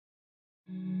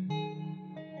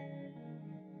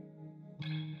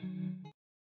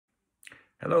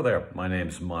Hello there, my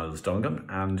name's Myles Dungan,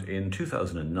 and in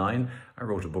 2009 I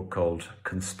wrote a book called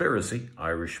Conspiracy,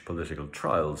 Irish Political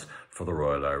Trials for the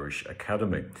Royal Irish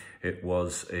Academy. It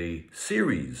was a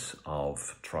series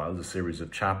of trials, a series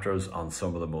of chapters on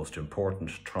some of the most important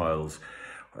trials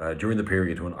during the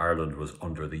period when Ireland was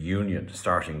under the Union,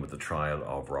 starting with the trial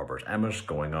of Robert Emmet,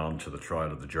 going on to the trial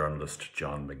of the journalist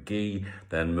John Magee,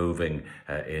 then moving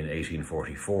in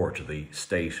 1844 to the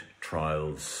state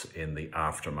trials in the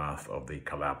aftermath of the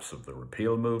collapse of the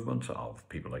repeal movement of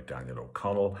people like Daniel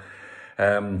O'Connell,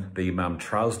 the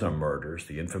Mamtrasna murders,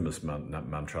 the infamous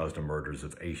Mamtrasna murders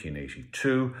of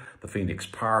 1882, the Phoenix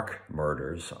Park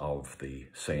murders of the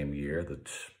same year, the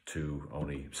two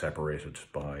only separated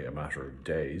by a matter of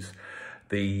days,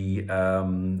 the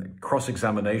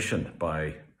cross-examination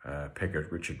by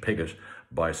Richard Pigott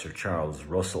by Sir Charles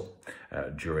Russell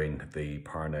during the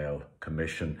Parnell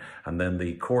Commission, and then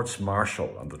the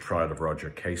courts-martial and the trial of Roger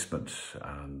Casement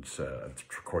and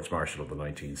courts-martial of the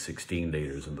 1916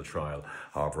 leaders in the trial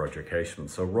of Roger Casement.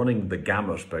 So running the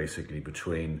gamut basically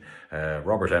between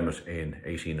Robert Emmet in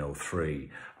 1803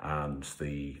 and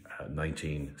the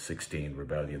 1916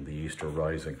 rebellion, the Easter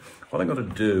Rising. What I'm going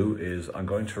to do is I'm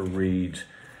going to read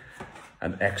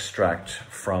an extract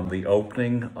from the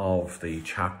opening of the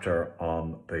chapter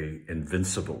on the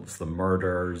Invincibles, the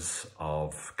murders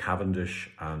of Cavendish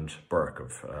and Burke,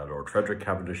 of Lord Frederick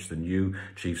Cavendish, the new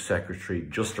Chief Secretary,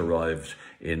 just arrived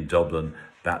in Dublin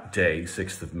that day,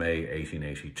 6th of May,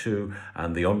 1882,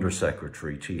 and the Under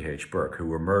Secretary, T.H. Burke, who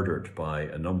were murdered by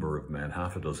a number of men,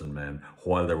 half a dozen men,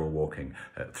 while they were walking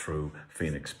through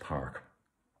Phoenix Park.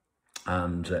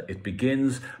 And it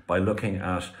begins by looking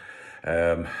at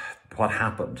what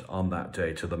happened on that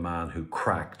day to the man who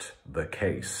cracked the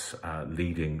case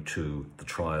leading to the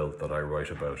trial that I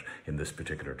write about in this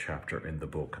particular chapter in the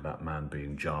book, that man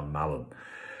being John Mallon.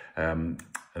 And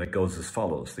it goes as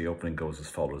follows, the opening goes as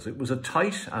follows. It was a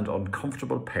tight and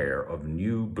uncomfortable pair of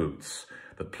new boots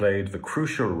that played the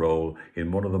crucial role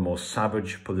in one of the most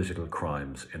savage political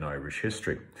crimes in Irish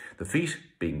history. The feet,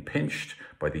 being pinched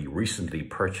by the recently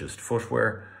purchased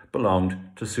footwear, belonged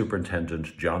to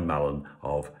Superintendent John Mallon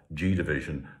of G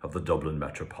Division of the Dublin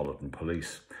Metropolitan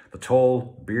Police. The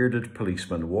tall, bearded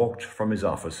policeman walked from his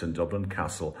office in Dublin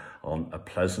Castle on a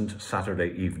pleasant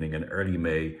Saturday evening in early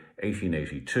May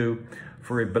 1882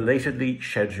 for a belatedly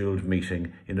scheduled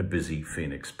meeting in a busy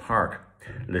Phoenix Park.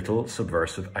 Little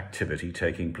subversive activity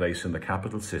taking place in the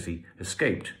capital city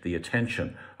escaped the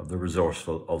attention of the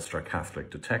resourceful Ulster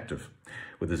Catholic detective.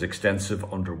 With his extensive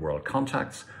underworld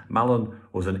contacts, Mallon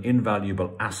was an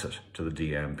invaluable asset to the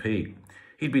DMP.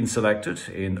 He'd been selected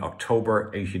in October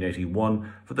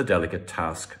 1881 for the delicate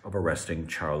task of arresting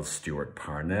Charles Stewart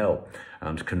Parnell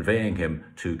and conveying him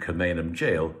to Kilmainham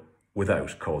Jail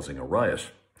without causing a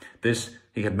riot. This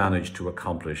he had managed to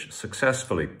accomplish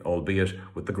successfully, albeit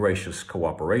with the gracious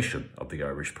cooperation of the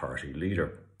Irish Party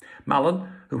leader. Mallon,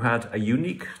 who had a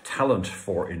unique talent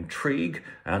for intrigue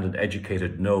and an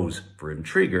educated nose for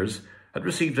intriguers, had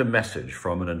received a message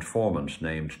from an informant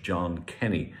named John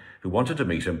Kenny, who wanted to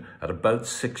meet him at about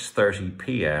 6:30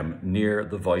 p.m. near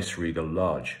the Viceregal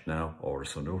Lodge, now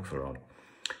Áras an Uachtaráin.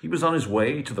 He was on his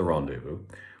way to the rendezvous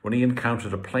when he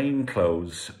encountered a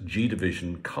plainclothes G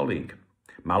Division colleague.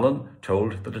 Mallon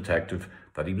told the detective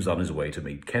that he was on his way to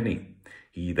meet Kenny.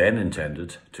 He then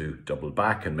intended to double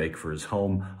back and make for his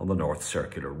home on the North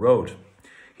Circular Road.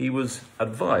 He was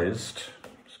advised,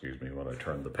 excuse me while I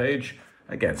turn the page,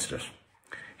 against it.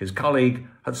 His colleague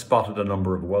had spotted a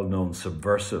number of well-known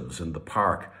subversives in the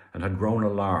park and had grown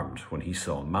alarmed when he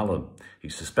saw Mallon. He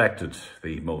suspected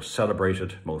the most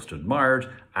celebrated, most admired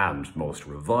and most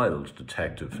reviled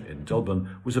detective in Dublin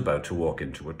was about to walk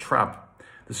into a trap.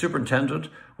 The superintendent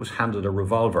was handed a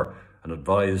revolver and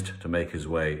advised to make his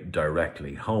way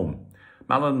directly home.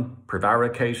 Mallon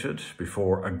prevaricated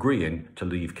before agreeing to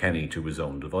leave Kenny to his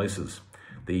own devices.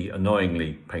 The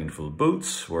annoyingly painful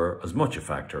boots were as much a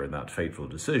factor in that fateful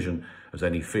decision as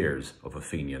any fears of a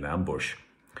Fenian ambush.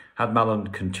 Had Mallon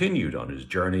continued on his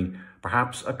journey,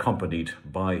 perhaps accompanied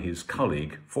by his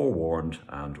colleague, forewarned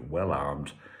and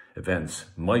well-armed, events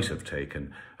might have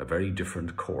taken a very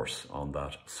different course on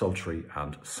that sultry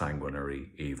and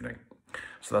sanguinary evening.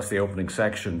 So that's the opening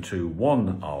section to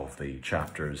one of the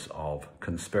chapters of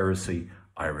Conspiracy,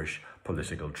 Irish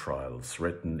Political Trials,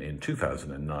 written in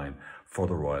 2009 for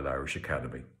the Royal Irish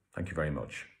Academy. Thank you very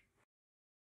much.